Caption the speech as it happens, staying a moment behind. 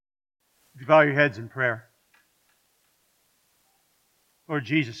Would you bow your heads in prayer? Lord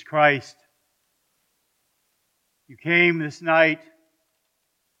Jesus Christ, you came this night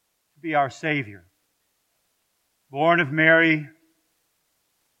to be our Savior. Born of Mary,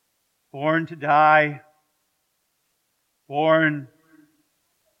 born to die, born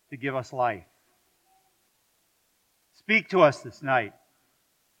to give us life. Speak to us this night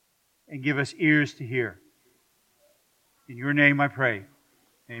and give us ears to hear. In your name I pray.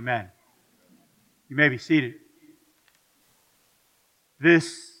 Amen. You may be seated.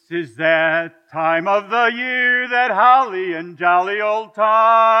 This is that time of the year, that holly and jolly old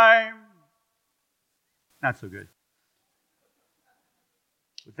time. Not so good.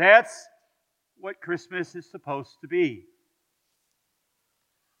 But that's what Christmas is supposed to be.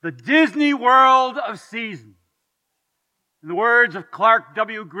 The Disney World of seasons. In the words of Clark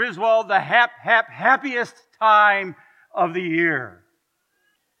W. Griswold, the happiest time of the year.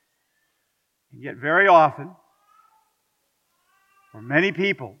 And yet very often, for many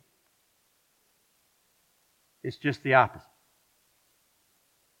people, it's just the opposite.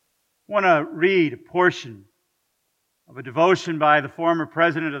 I want to read a portion of a devotion by the former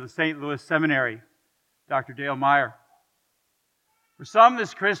president of the St. Louis Seminary, Dr. Dale Meyer. For some,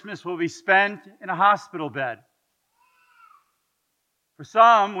 this Christmas will be spent in a hospital bed. For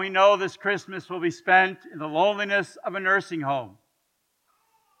some, we know this Christmas will be spent in the loneliness of a nursing home.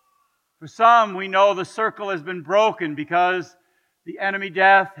 For some, we know the circle has been broken because the enemy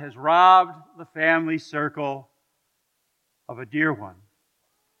death has robbed the family circle of a dear one.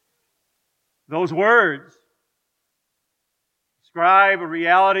 Those words describe a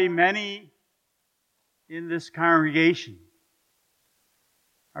reality many in this congregation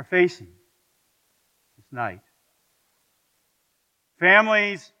are facing this night.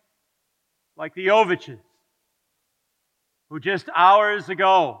 Families like the Oviches, who just hours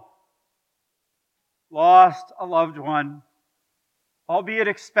ago lost a loved one, albeit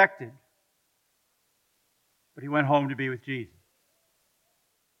expected, but he went home to be with Jesus.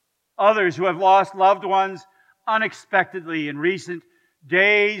 Others who have lost loved ones unexpectedly in recent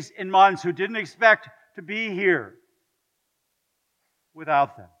days and months, who didn't expect to be here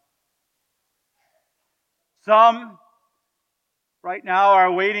without them. Some right now are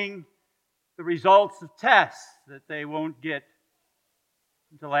awaiting the results of tests that they won't get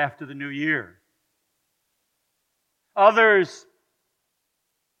until after the new year. Others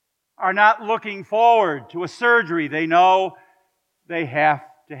are not looking forward to a surgery they know they have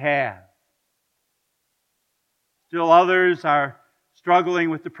to have. Still others are struggling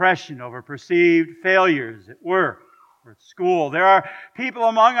with depression over perceived failures at work or at school. There are people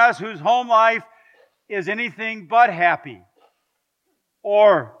among us whose home life is anything but happy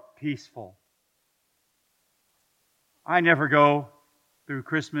or peaceful. I never go through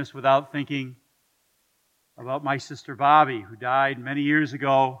Christmas without thinking about my sister Bobby, who died many years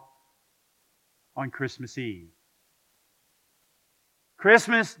ago on Christmas Eve.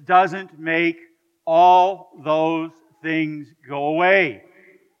 Christmas doesn't make all those things go away.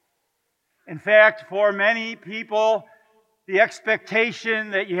 In fact, for many people, the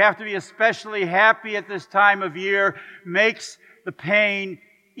expectation that you have to be especially happy at this time of year makes the pain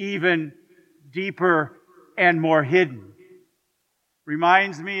even deeper and more hidden.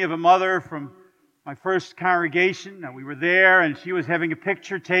 Reminds me of a mother from my first congregation. We were there and she was having a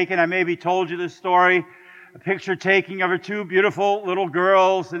picture taken. I maybe told you this story. A picture taking of her two beautiful little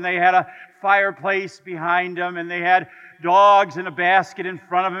girls, and they had a fireplace behind them, and they had dogs in a basket in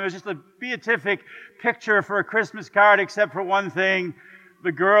front of them. It was just a beatific picture for a Christmas card, except for one thing: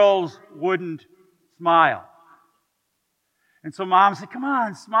 the girls wouldn't smile. And so Mom said, "Come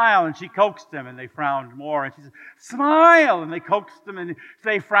on, smile." And she coaxed them, and they frowned more. And she said, "Smile." And they coaxed them, and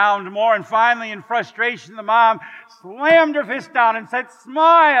they frowned more. And finally, in frustration, the mom slammed her fist down and said,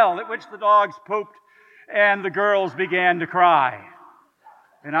 "Smile," at which the dogs pooped, and the girls began to cry.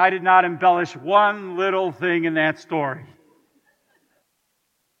 And I did not embellish one little thing in that story.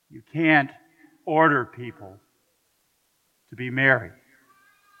 You can't order people to be merry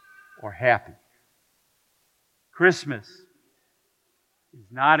or happy. Christmas is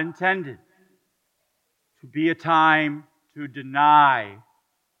not intended to be a time to deny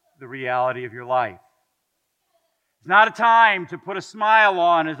the reality of your life. It's not a time to put a smile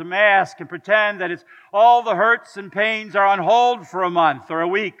on as a mask and pretend that it's all the hurts and pains are on hold for a month or a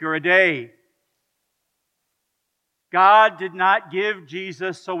week or a day. God did not give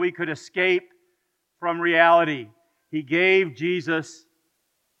Jesus so we could escape from reality. He gave Jesus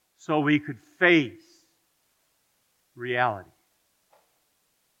so we could face reality.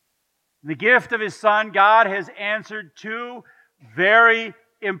 In the gift of His Son, God has answered two very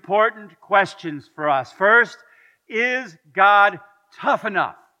important questions for us. First, is God tough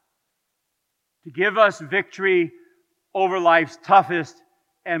enough to give us victory over life's toughest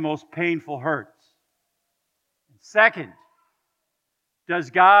and most painful hurts? Second, does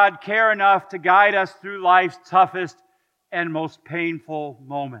God care enough to guide us through life's toughest and most painful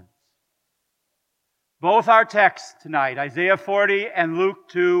moments? Both our texts tonight, Isaiah 40 and Luke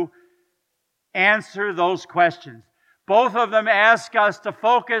 2, answer those questions. Both of them ask us to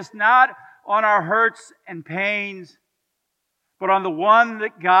focus not on our hurts and pains, but on the one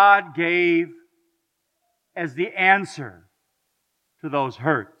that God gave as the answer to those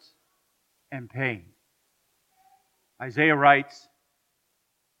hurts and pains. Isaiah writes,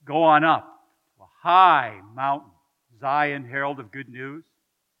 "Go on up to a high mountain, Zion, herald of good news.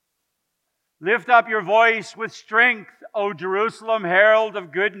 Lift up your voice with strength, O Jerusalem, herald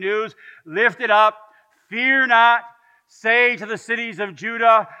of good news. Lift it up, fear not. Say to the cities of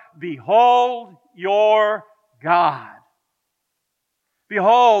Judah, behold your God.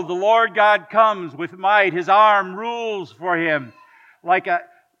 Behold, the Lord God comes with might. His arm rules for him.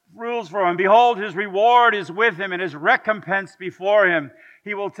 Behold, his reward is with him, and his recompense before him.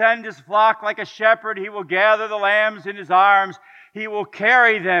 He will tend his flock like a shepherd. He will gather the lambs in his arms. He will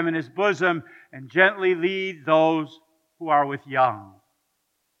carry them in his bosom and gently lead those who are with young."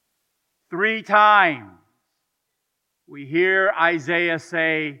 3 times we hear Isaiah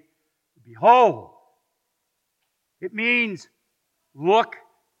say, behold. It means look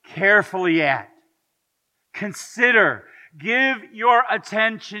carefully at, consider, give your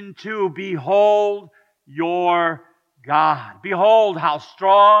attention to, behold your God. Behold how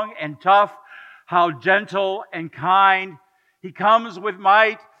strong and tough, how gentle and kind. He comes with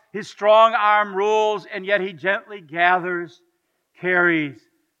might, his strong arm rules, and yet he gently gathers, carries,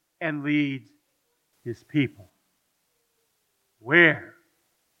 and leads his people. Where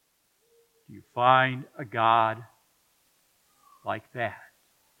do you find a God like that?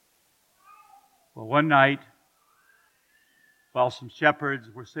 Well, one night, while some shepherds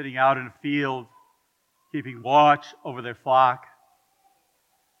were sitting out in a field, keeping watch over their flock,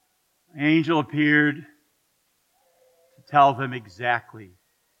 an angel appeared to tell them exactly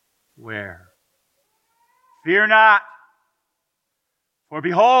where. "Fear not, for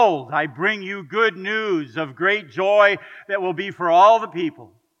behold, I bring you good news of great joy that will be for all the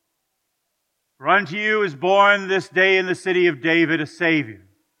people. For unto you is born this day in the city of David a Savior,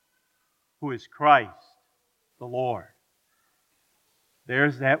 who is Christ the Lord."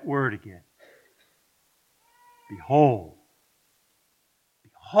 There's that word again. Behold.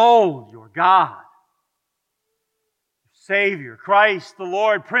 Behold your God, Savior, Christ the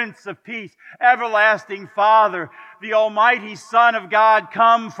Lord, Prince of Peace, everlasting Father, the Almighty Son of God,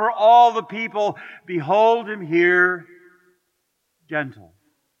 come for all the people. Behold him here, gentle,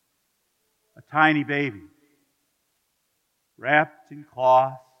 a tiny baby, wrapped in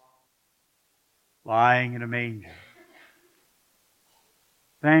cloth, lying in a manger.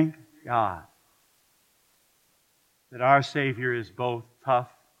 Thank God that our Savior is both tough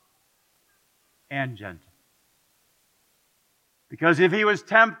and gentle. Because if he was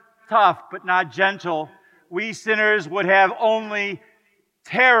tough but not gentle, we sinners would have only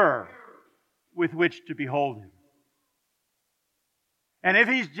terror with which to behold him. And if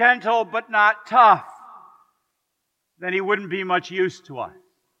he's gentle but not tough, then he wouldn't be much use to us.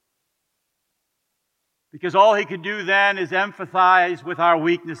 Because all he could do then is empathize with our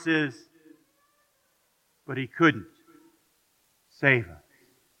weaknesses, but he couldn't save us.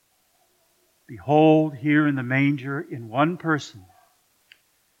 Behold, here in the manger, in one person,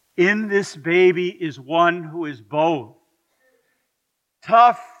 in this baby is one who is both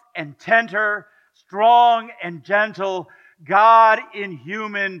tough and tender, strong and gentle, God in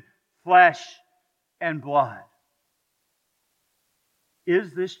human flesh and blood.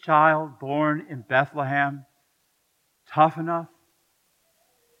 Is this child born in Bethlehem tough enough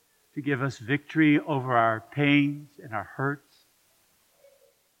to give us victory over our pains and our hurts?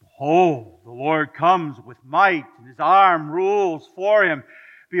 Behold, the Lord comes with might, and his arm rules for him.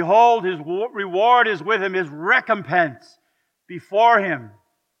 Behold, his reward is with him, his recompense before him.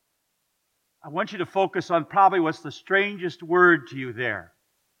 I want you to focus on probably what's the strangest word to you there.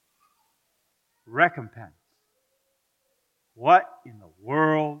 Recompense. What in the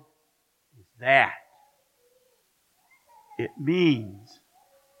world is that? It means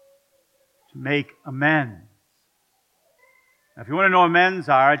to make amends. Now, if you want to know what amends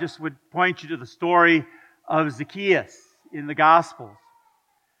are, I just would point you to the story of Zacchaeus in the Gospels.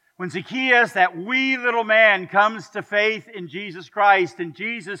 When Zacchaeus, that wee little man, comes to faith in Jesus Christ, and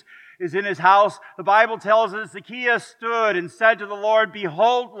Jesus is in his house. The Bible tells us Zacchaeus stood and said to the Lord,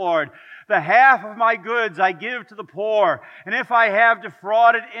 "Behold, Lord, the half of my goods I give to the poor, and if I have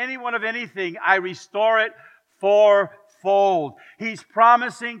defrauded anyone of anything, I restore it fourfold." He's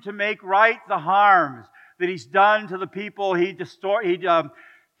promising to make right the harms that he's done to the people he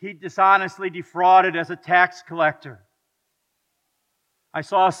dishonestly defrauded as a tax collector. I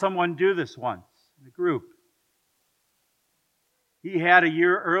saw someone do this once in a group. He had a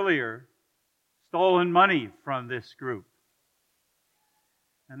year earlier stolen money from this group.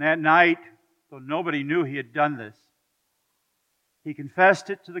 And that night, though nobody knew he had done this, he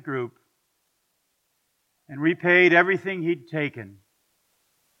confessed it to the group and repaid everything he'd taken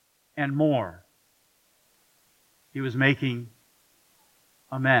and more. He was making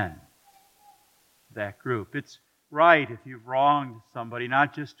amends to that group. It's right if you've wronged somebody,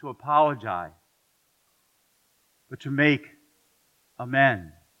 not just to apologize, but to make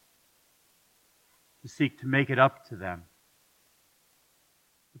amends, to seek to make it up to them.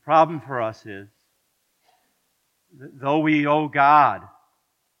 The problem for us is that though we owe God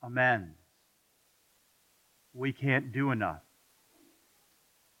amends, we can't do enough.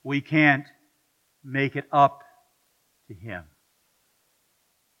 We can't make it up to Him.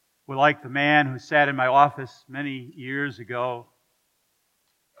 We're like the man who sat in my office many years ago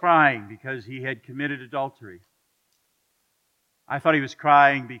crying because he had committed adultery. I thought he was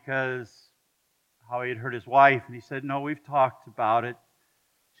crying because how he had hurt his wife, and he said, "No, we've talked about it.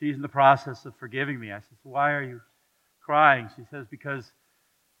 She's in the process of forgiving me." I said, "Why are you crying?" She says, "Because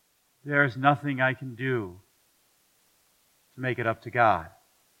there's nothing I can do to make it up to God."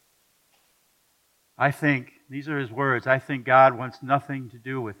 I think, these are his words, I think God wants nothing to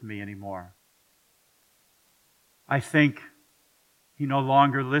do with me anymore. I think He no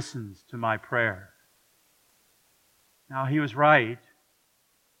longer listens to my prayer. Now, he was right.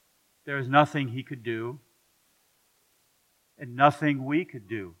 There is nothing he could do and nothing we could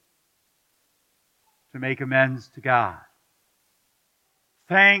do to make amends to God.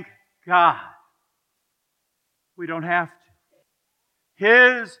 Thank God we don't have to.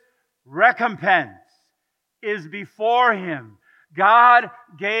 His recompense is before Him. God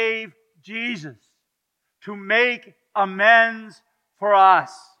gave Jesus to make amends for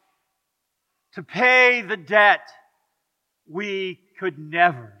us, to pay the debt we could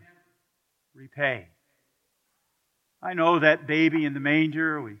never repay. I know that baby in the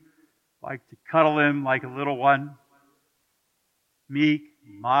manger, we like to cuddle him like a little one, meek,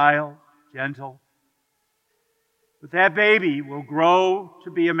 mild, gentle. But that baby will grow to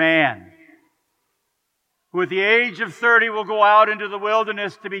be a man who at the age of 30 will go out into the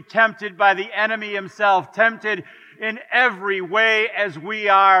wilderness to be tempted by the enemy himself, tempted in every way as we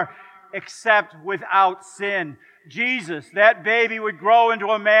are, except without sin. Jesus, that baby, would grow into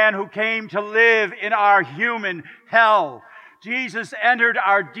a man who came to live in our human hell. Jesus entered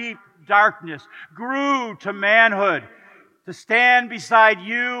our deep darkness, grew to manhood, to stand beside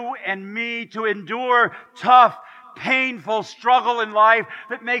you and me, to endure tough, painful struggle in life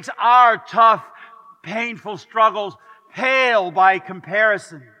that makes our tough, painful struggles pale by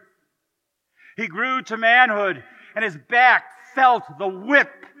comparison. He grew to manhood, and his back felt the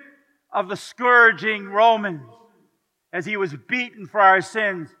whip of the scourging Romans as he was beaten for our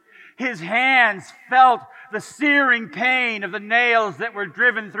sins. His hands felt the searing pain of the nails that were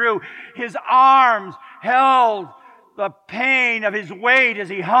driven through. His arms held the pain of his weight as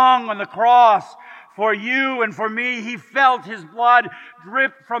he hung on the cross for you and for me. He felt his blood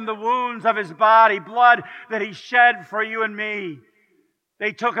drip from the wounds of his body, blood that he shed for you and me.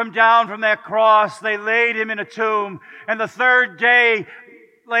 They took him down from that cross. They laid him in a tomb. And the third day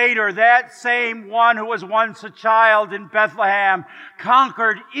later, that same one who was once a child in Bethlehem,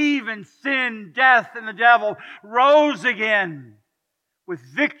 conquered even sin, death, and the devil, rose again with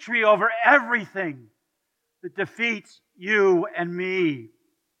victory over everything that defeats you and me.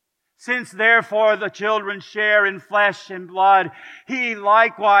 Since therefore the children share in flesh and blood, he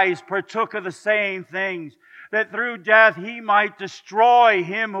likewise partook of the same things, that through death he might destroy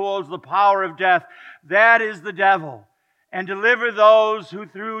him who holds the power of death, that is the devil, and deliver those who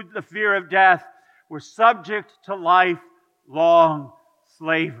through the fear of death were subject to lifelong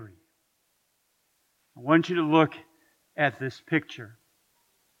slavery. I want you to look at this picture.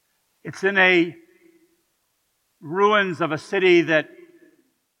 It's in a ruins of a city that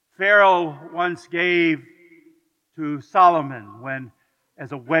Pharaoh once gave to Solomon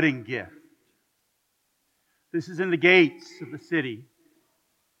as a wedding gift. This is in the gates of the city.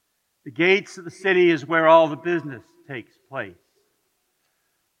 The gates of the city is where all the business takes place.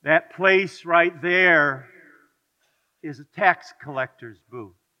 That place right there is a tax collector's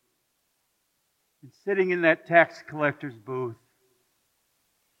booth. And sitting in that tax collector's booth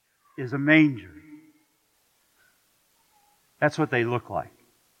is a manger. That's what they look like.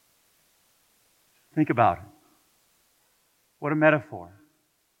 Think about it. What a metaphor.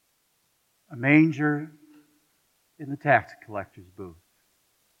 A manger in the tax collector's booth.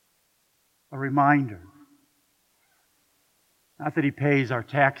 A reminder. Not that He pays our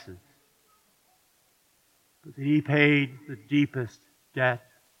taxes, but that He paid the deepest debt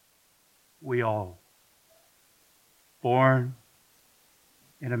we owe. Born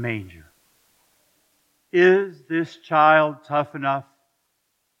in a manger. Is this child tough enough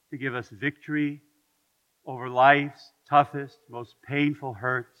to give us victory over life's toughest, most painful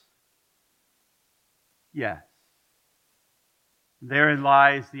hurts? Yes. Therein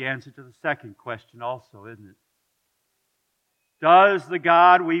lies the answer to the second question also, isn't it? Does the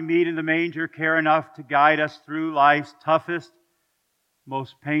God we meet in the manger care enough to guide us through life's toughest,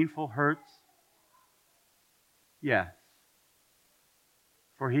 most painful hurts? Yes.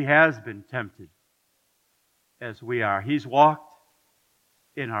 For He has been tempted as we are. He's walked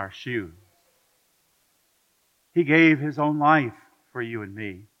in our shoes. He gave His own life for you and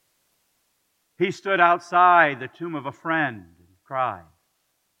me. He stood outside the tomb of a friend and cried.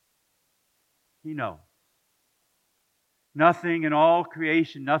 He knows. Nothing in all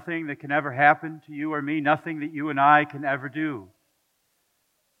creation, nothing that can ever happen to you or me, nothing that you and I can ever do,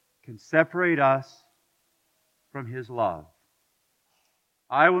 can separate us from His love.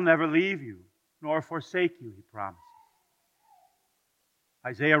 I will never leave you nor forsake you, He promises.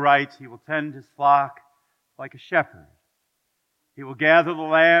 Isaiah writes, He will tend His flock like a shepherd. He will gather the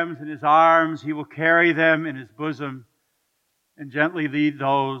lambs in His arms. He will carry them in His bosom and gently lead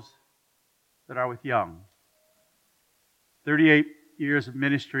those that are with young. 38 years of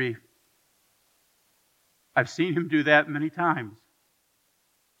ministry, I've seen Him do that many times.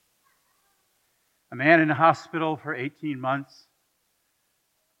 A man in a hospital for 18 months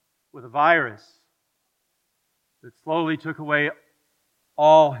with a virus that slowly took away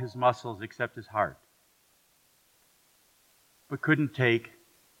all his muscles except his heart, but couldn't take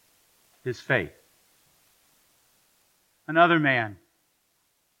his faith. Another man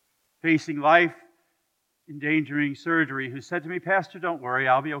facing life-endangering surgery who said to me, Pastor, don't worry,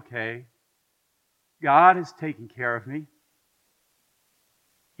 I'll be okay. God is taking care of me.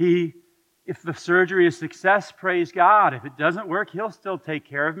 If the surgery is a success, praise God. If it doesn't work, He'll still take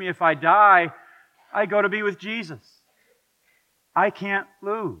care of me. If I die, I go to be with Jesus. I can't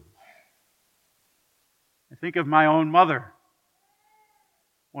lose. I think of my own mother.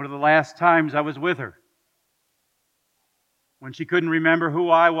 One of the last times I was with her, when she couldn't remember who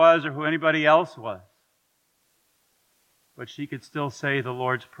I was or who anybody else was, but she could still say the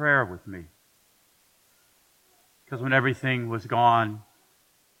Lord's Prayer with me. Because when everything was gone,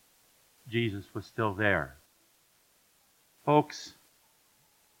 Jesus was still there. Folks,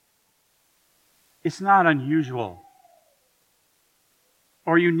 it's not unusual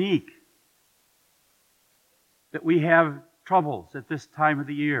or unique that we have troubles at this time of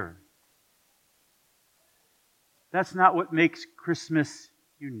the year. That's not what makes Christmas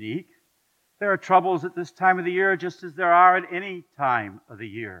unique. There are troubles at this time of the year just as there are at any time of the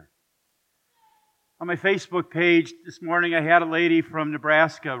year. On my Facebook page this morning, I had a lady from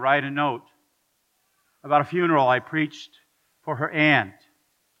Nebraska write a note about a funeral I preached for her aunt.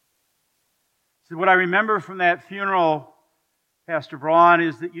 She said, what I remember from that funeral, Pastor Braun,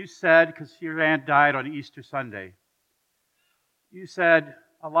 is that you said, because your aunt died on Easter Sunday, you said,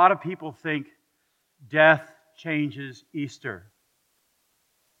 a lot of people think death changes Easter.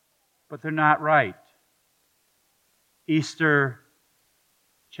 But they're not right. Easter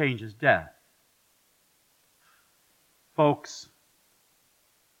changes death. Folks,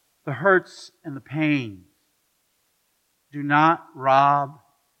 the hurts and the pains do not rob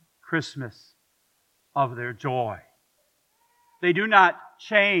Christmas of their joy. They do not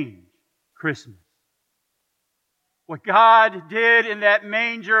change Christmas. What God did in that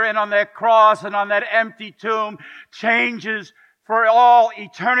manger and on that cross and on that empty tomb changes for all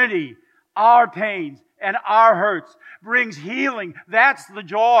eternity our pains and our hurts, brings healing. That's the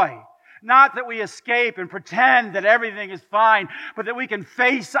joy. Not that we escape and pretend that everything is fine, but that we can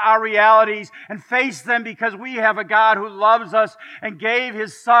face our realities and face them because we have a God who loves us and gave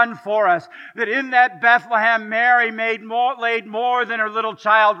His Son for us. That in that Bethlehem, Mary laid more than her little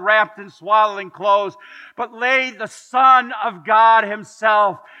child wrapped in swaddling clothes, but laid the Son of God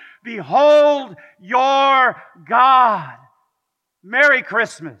Himself. Behold your God. Merry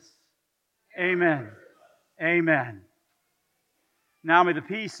Christmas. Amen. Amen. Now may the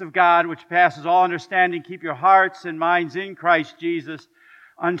peace of God, which passes all understanding, keep your hearts and minds in Christ Jesus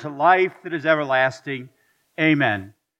unto life that is everlasting. Amen.